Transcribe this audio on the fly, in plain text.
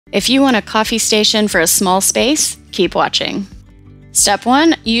If you want a coffee station for a small space, keep watching. Step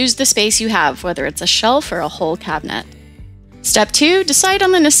 1, use the space you have, whether it's a shelf or a whole cabinet. Step 2, decide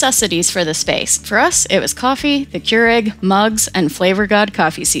on the necessities for the space. For us, it was coffee, the Keurig, mugs, and Flavor God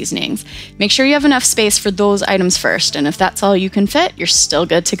coffee seasonings. Make sure you have enough space for those items first, and if that's all you can fit, you're still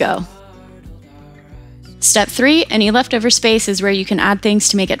good to go. Step 3, any leftover space is where you can add things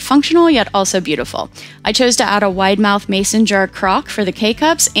to make it functional yet also beautiful. I chose to add a wide mouth mason jar crock for the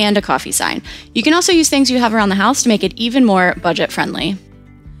K-cups and a coffee sign. You can also use things you have around the house to make it even more budget friendly.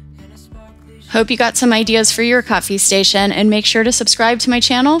 Hope you got some ideas for your coffee station, and make sure to subscribe to my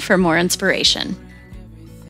channel for more inspiration.